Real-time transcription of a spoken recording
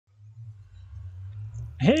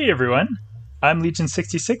Hey everyone, I'm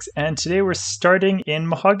Legion66 and today we're starting in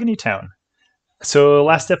Mahogany Town. So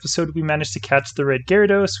last episode we managed to catch the red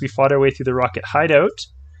Gyarados, we fought our way through the rocket hideout,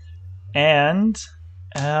 and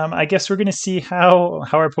I guess we're going to see how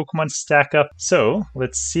our Pokemon stack up. So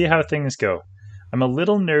let's see how things go. I'm a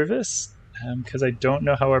little nervous because I don't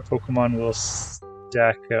know how our Pokemon will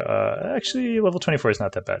stack. Actually, level 24 is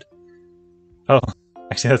not that bad. Oh,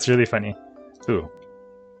 actually that's really funny. Ooh.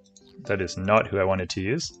 That is not who I wanted to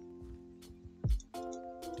use.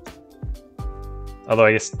 Although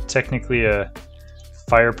I guess technically a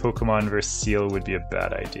fire Pokemon versus Seal would be a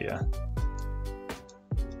bad idea.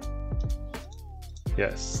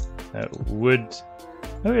 Yes, that would...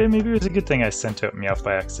 Okay, maybe it was a good thing I sent out Meowth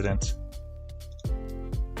by accident.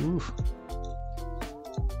 Oof.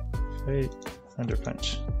 Fight Thunder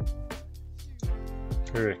Punch.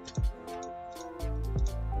 Perfect.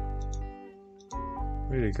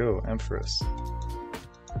 Way to go, Ampharos.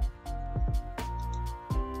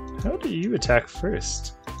 How do you attack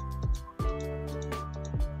first?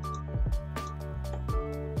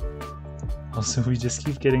 Also, we just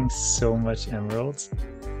keep getting so much emeralds.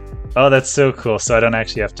 Oh, that's so cool, so I don't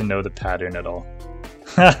actually have to know the pattern at all.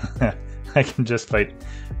 I can just fight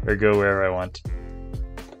or go wherever I want.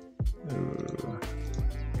 Ooh.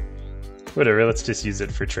 Whatever, let's just use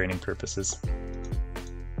it for training purposes.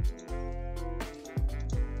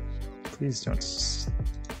 Please don't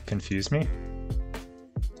confuse me.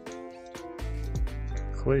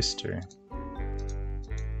 Cloister.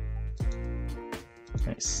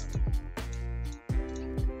 Nice.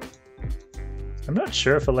 I'm not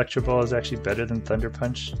sure if Electro Ball is actually better than Thunder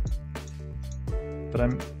Punch, but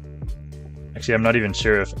I'm not even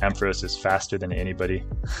sure if Ampharos is faster than anybody,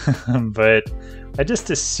 but I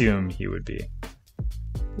just assume he would be.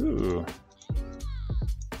 Ooh.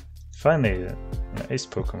 Finally, an ice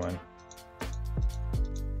Pokemon.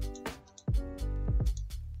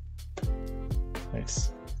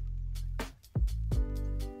 Nice.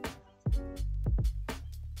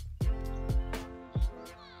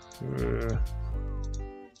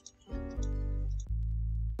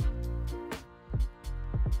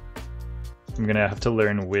 I'm gonna have to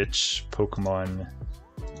learn which Pokemon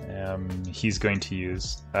he's going to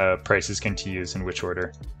use, PRYCE is going to use, in which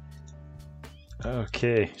order.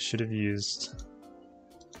 Okay, should have used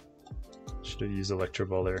Electro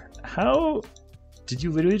Ball there. How? Did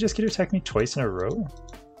you literally just get to attack me twice in a row?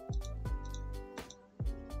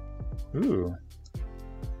 Ooh.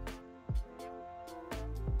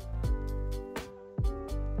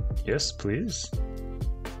 Yes, please.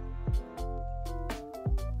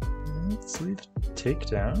 Let's leave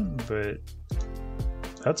takedown, but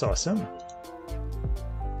that's awesome.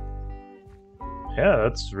 Yeah,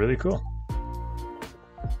 that's really cool.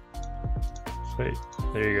 Wait,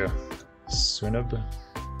 there you go. Swinub.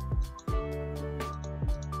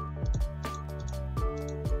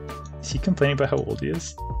 Is he complaining about how old he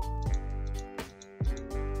is?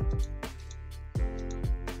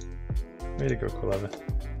 Way to go, Quilava.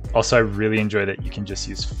 Also, I really enjoy that you can just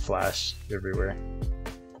use Flash everywhere.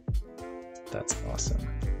 That's awesome.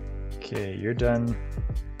 Okay, you're done.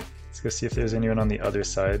 Let's go see if there's anyone on the other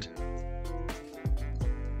side.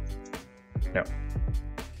 No.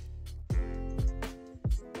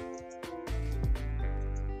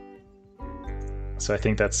 So I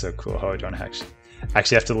think that's so cool how I don't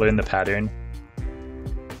actually have to learn the pattern.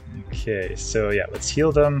 Okay, so yeah, let's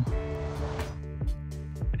heal them.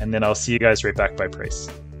 And then I'll see you guys right back by PRYCE.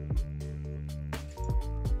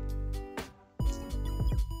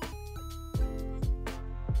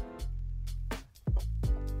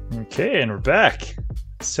 Okay, and we're back.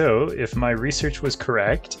 So if my research was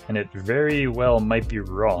correct, and it very well might be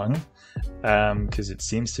wrong, because it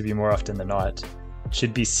seems to be more often than not, it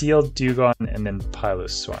should be Seal, Dugong, and then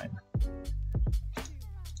Piloswine.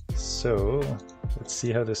 So let's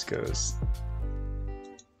see how this goes.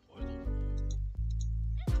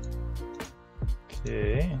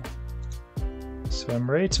 Okay, so I'm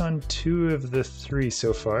right on 2 of the 3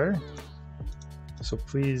 so far. So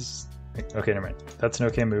please, okay, never mind. That's an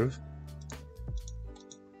okay move.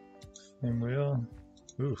 Flame Wheel.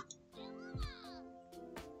 Ooh.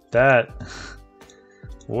 That.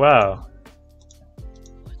 Wow.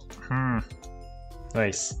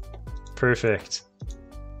 Nice. Perfect.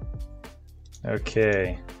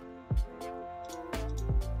 Okay.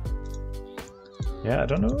 Yeah, I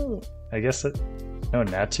don't know. I guess that... No,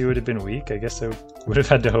 Natu would have been weak. I guess I would have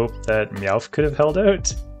had to hope that Meowth could have held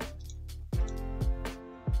out.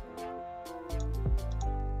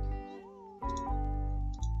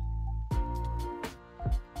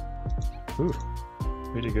 Ooh,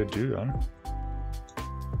 way to go, Dugong.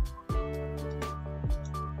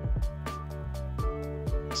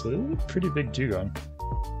 So this is a pretty big dugong.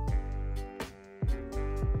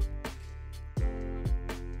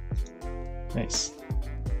 Nice.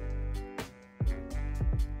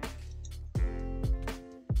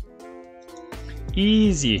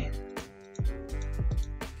 Easy.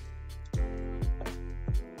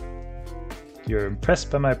 You're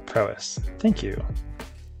impressed by my prowess. Thank you.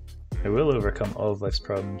 I will overcome all of life's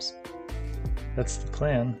problems. That's the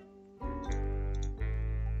plan.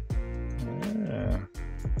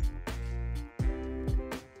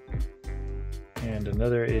 And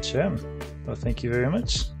another HM. Well, thank you very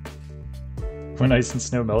much. When ice and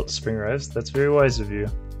snow melt, spring arrives. That's very wise of you.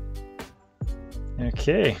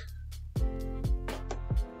 Okay.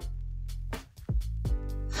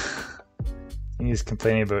 He's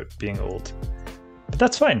complaining about being old. But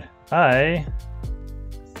that's fine. I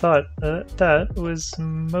thought that was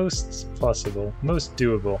most possible, most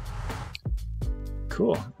doable.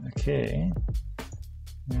 Cool. Okay.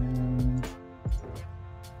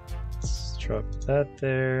 Let's drop that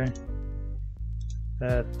there.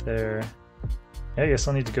 That there. Yeah, I guess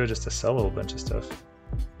I'll need to go just to sell a whole bunch of stuff.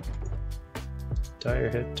 Dire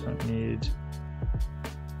hit, don't need.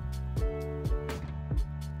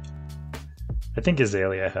 I think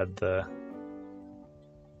Azalea had the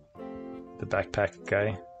backpack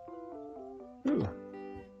guy. Ooh,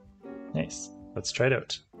 nice. Let's try it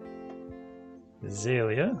out.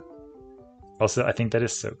 Azalea. Also, I think that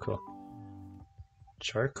is so cool.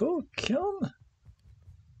 Charcoal kiln?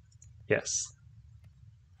 Yes.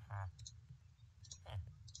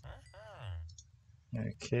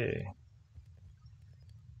 Okay.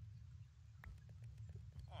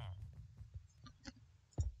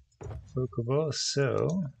 Pokeball,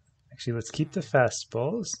 so actually let's keep the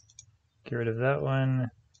fastballs. Get rid of that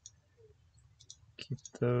one. Keep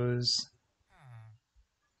those.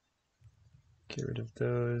 Get rid of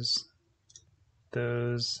those.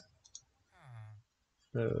 Those.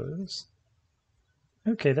 Those.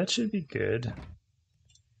 Okay, that should be good.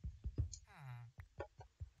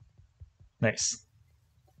 Nice.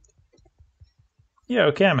 Yeah,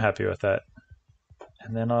 okay, I'm happy with that.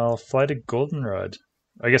 And then I'll fly to Goldenrod.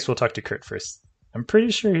 I guess we'll talk to Kurt first. I'm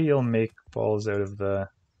pretty sure he'll make balls out of the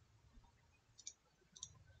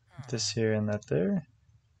this here and that there.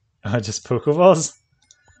 Oh, just Pokeballs?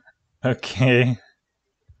 Okay.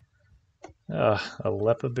 A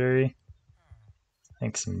Lepa Berry.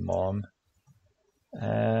 Thanks, Mom.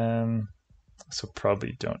 So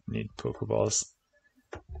probably don't need Pokeballs.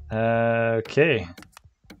 Okay.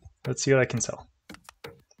 Let's see what I can sell.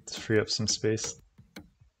 Let's free up some space.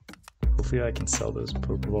 Hopefully I can sell those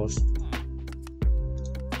Pokeballs.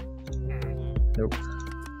 Nope.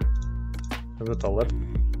 How about the lip?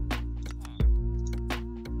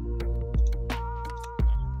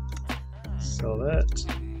 Sell that.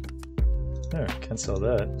 Oh, can't sell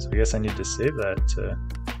that. So I guess I need to save that.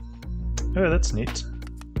 Oh, that's neat.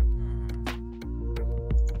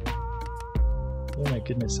 Oh my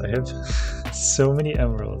goodness, I have so many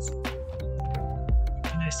emeralds. It'd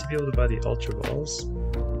be nice to be able to buy the Ultra Balls.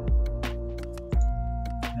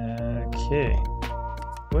 Okay.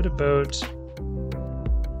 What about...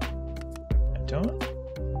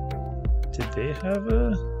 Did they have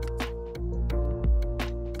a...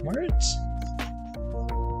 Mart?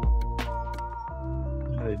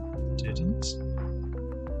 No, they didn't.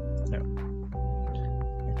 No.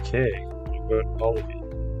 Okay. What about all of you?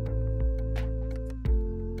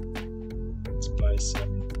 Let's buy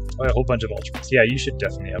some... Buy a whole bunch of Ultras. Yeah, you should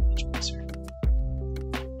definitely have Ultras here.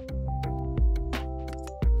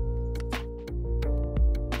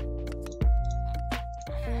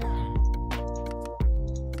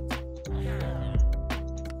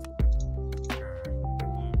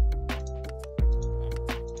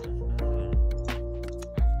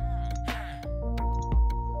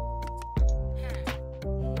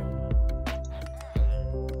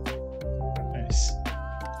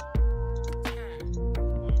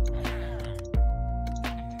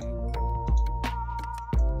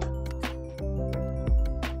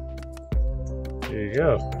 There you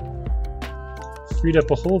go. Freed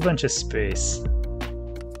up a whole bunch of space.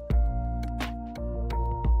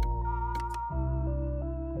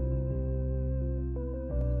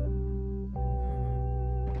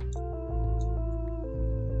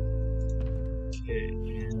 Okay,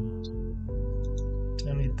 and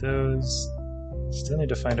don't need those. Still need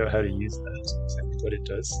to find out how to use that, exactly what it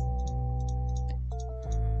does.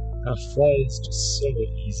 Fly is just so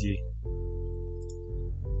easy.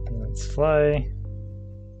 Let's fly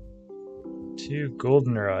to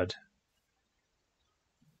Goldenrod.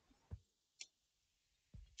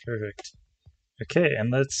 Perfect. Okay,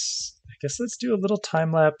 and I guess let's do a little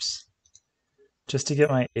time lapse just to get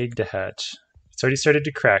my egg to hatch. It's already started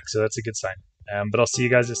to crack, so that's a good sign. But I'll see you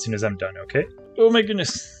guys as soon as I'm done, okay? Oh my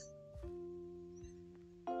goodness.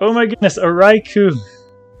 Oh my goodness, a Raikou!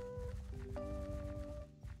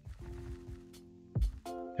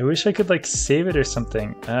 I wish I could like save it or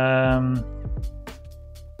something. I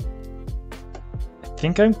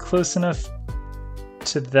think I'm close enough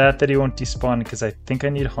to that he won't despawn because I think I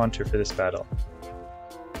need Haunter for this battle.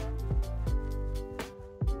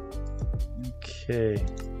 Okay.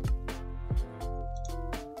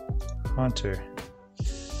 Haunter.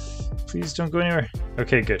 Please don't go anywhere.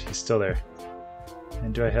 Okay, good. He's still there.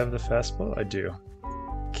 And do I have the fastball? I do.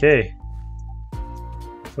 Okay.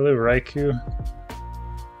 Hello, Raikou.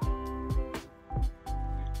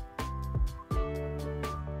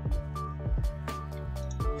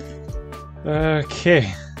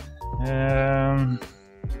 Okay.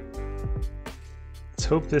 Let's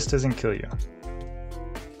hope this doesn't kill you.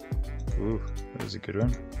 Ooh, that was a good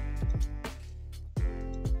one.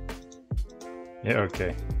 Yeah,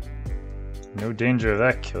 okay. No danger of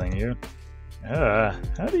that killing you. How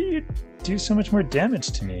do you do so much more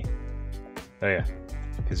damage to me? Oh yeah,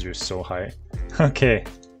 because you're so high. Okay.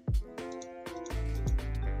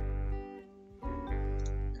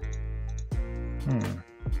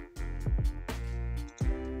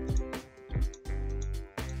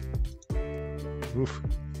 Oof.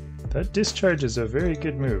 That discharge is a very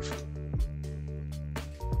good move.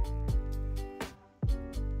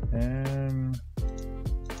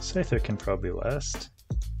 Scyther can probably last.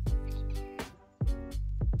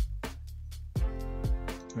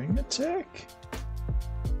 Wing attack?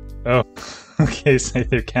 Oh, okay,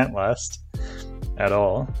 Scyther can't last at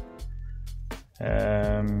all.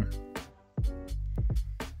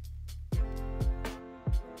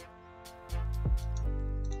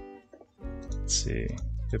 Let's see.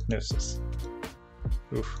 Hypnosis.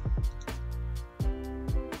 Oof.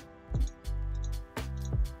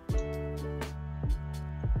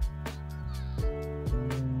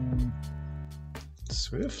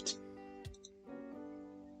 Swift?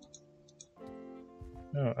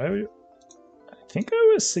 No, I think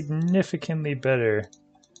I was significantly better.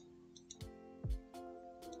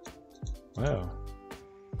 Wow.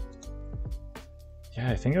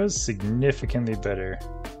 Yeah, I think I was significantly better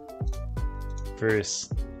versus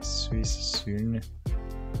Suicune.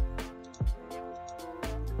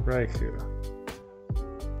 Raikou.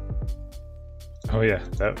 Oh yeah,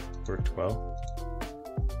 that worked well.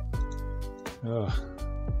 Oh.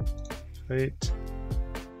 Fight.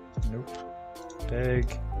 Nope.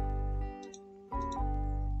 Bag.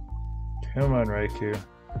 Come on, Raikou.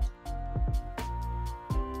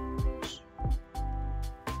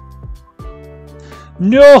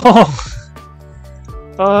 No!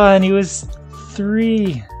 Oh, and he was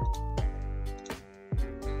 3.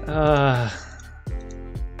 Come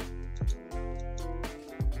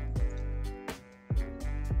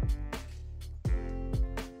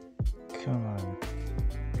on.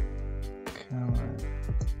 Come on.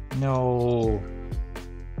 No.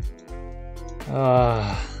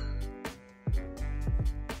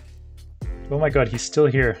 Oh my god, he's still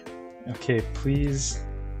here. Okay, please.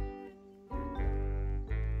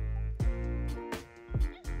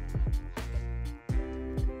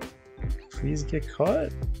 Please get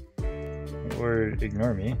caught? Or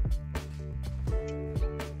ignore me.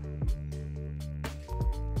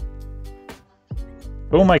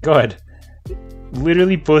 Oh my god.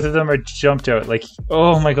 Literally both of them are jumped out. Like,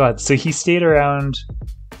 oh my god. So he stayed around,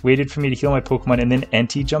 waited for me to heal my Pokemon, and then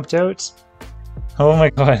Entei jumped out? Oh my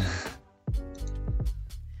god.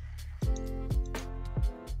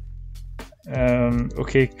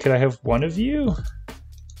 Okay, could I have one of you?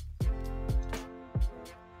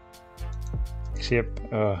 Yep.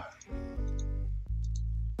 Oh.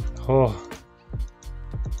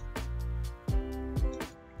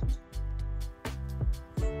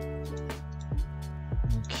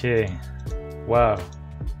 Okay. Wow.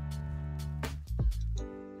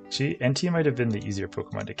 Gee, Entei might have been the easier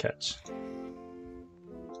Pokemon to catch.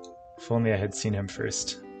 If only I had seen him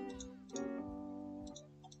first.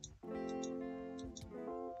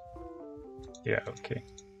 Yeah, okay.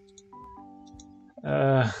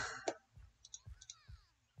 Oh,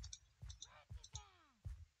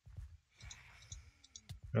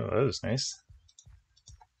 that was nice.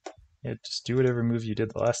 Yeah, just do whatever move you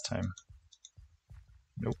did the last time.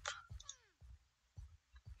 Nope.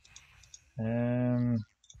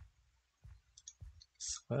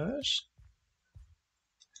 Slash?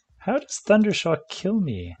 How does Thundershock kill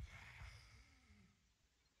me?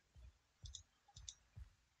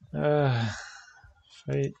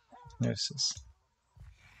 Fight Hypnosis.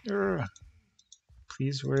 Please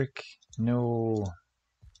please work? No.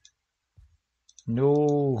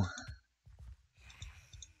 No.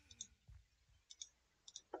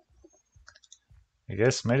 I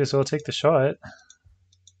guess might as well take the shot.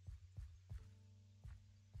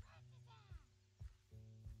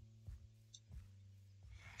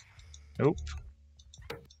 Nope.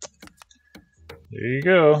 There you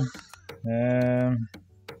go.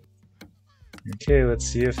 Okay, let's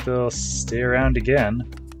see if they'll stay around again.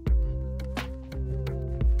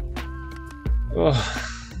 Oh.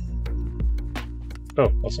 Oh,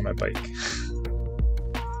 also my bike.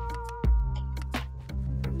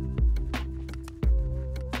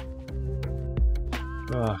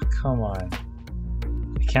 Oh, come on.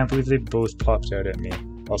 I can't believe they both popped out at me.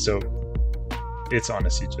 Also, it's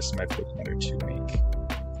honestly just my Pokemon are too weak.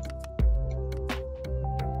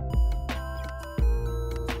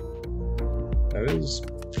 That was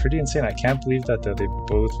pretty insane. I can't believe that though. They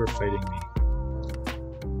both were fighting me.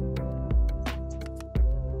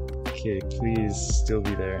 Okay, please still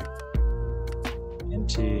be there.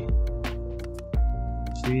 Entei.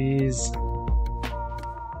 Please.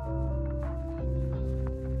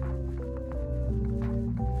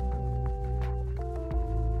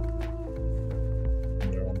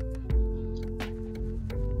 No.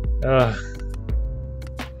 Oh,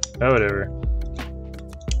 whatever.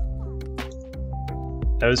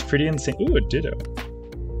 That was pretty insane. Ooh, a Ditto.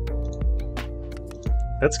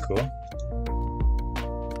 That's cool.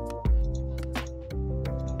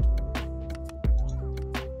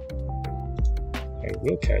 I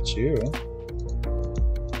will catch you.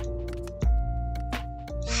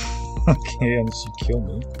 Okay, unless you kill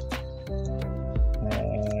me.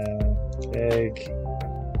 Egg.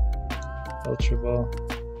 Ultra Ball.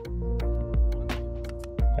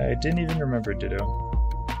 I didn't even remember Ditto.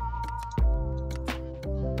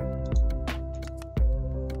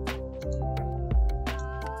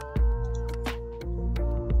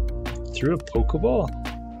 Threw a Pokeball?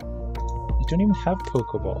 I don't even have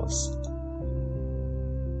Pokeballs.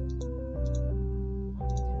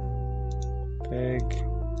 Big.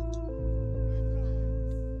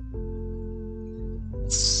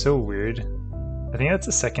 It's so weird. I think that's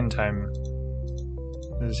the second time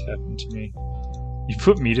this has happened to me. You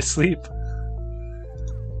put me to sleep?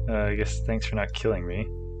 I guess thanks for not killing me.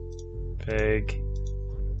 Big.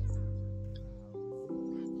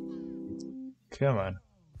 Come on.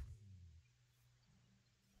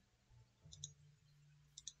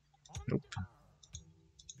 Nope.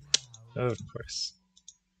 Of course.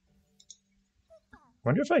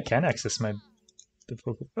 Wonder if I can access the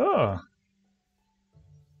Pokemon. Oh!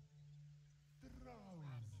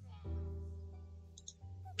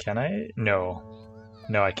 Can I? No.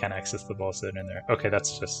 No, I can't access the balls that are in there. Okay,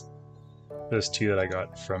 that's just those two that I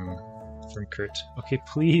got from Kurt. Okay,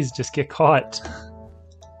 please just get caught.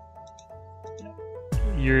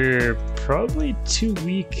 You're probably too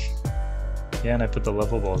weak. Yeah, and I put the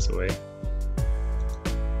level balls away.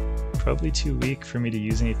 Probably too weak for me to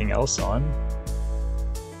use anything else on.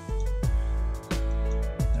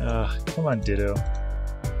 Come on, Ditto.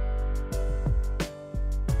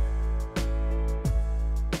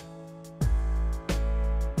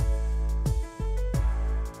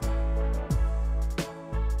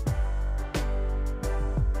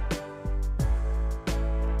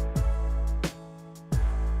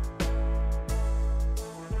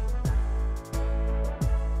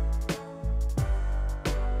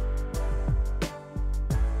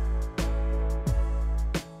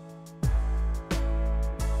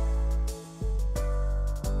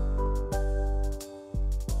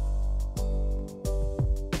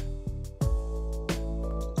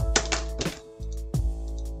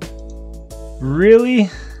 Really?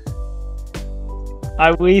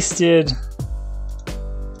 I wasted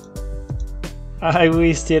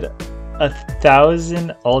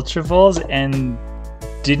 1,000 Ultra Balls and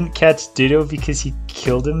didn't catch Ditto because he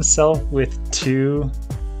killed himself with 3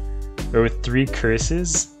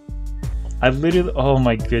 curses. I literally, oh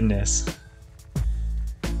my goodness.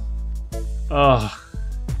 Oh,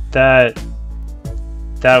 that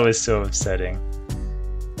was so upsetting.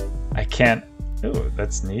 I can't, oh,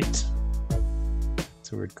 that's neat.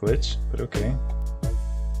 It's a weird glitch, but okay.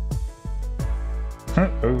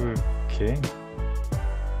 Okay.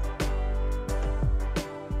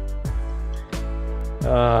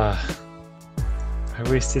 I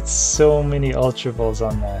wasted so many Ultra Balls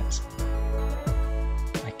on that.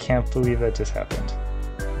 I can't believe that just happened.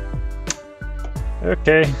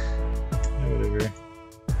 Okay. Whatever.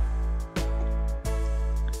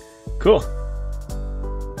 Cool.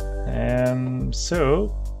 So,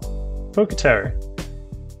 Poke Tower.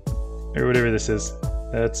 Or whatever this is.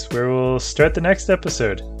 that's where we'll start the next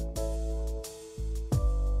episode.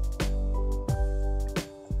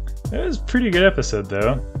 It was a pretty good episode,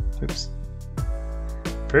 though. Oops.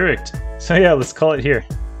 Perfect. So yeah, let's call it here.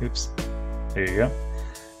 Oops. There you go.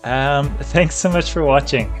 Thanks so much for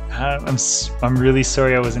watching. I'm really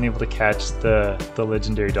sorry I wasn't able to catch the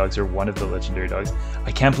legendary dogs, or one of the legendary dogs.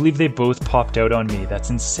 I can't believe they both popped out on me. That's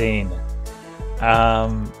insane.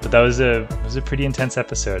 But that was a pretty intense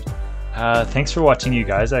episode. Thanks for watching, you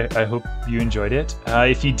guys. I hope you enjoyed it.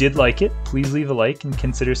 If you did like it, please leave a like and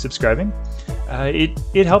consider subscribing.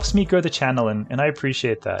 It helps me grow the channel, and I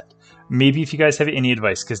appreciate that. Maybe if you guys have any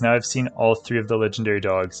advice, because now I've seen all 3 of the legendary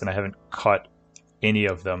dogs and I haven't caught any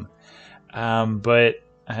of them. But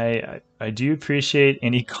I do appreciate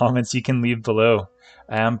any comments you can leave below.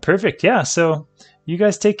 Perfect. Yeah, so you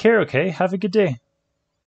guys take care, okay? Have a good day.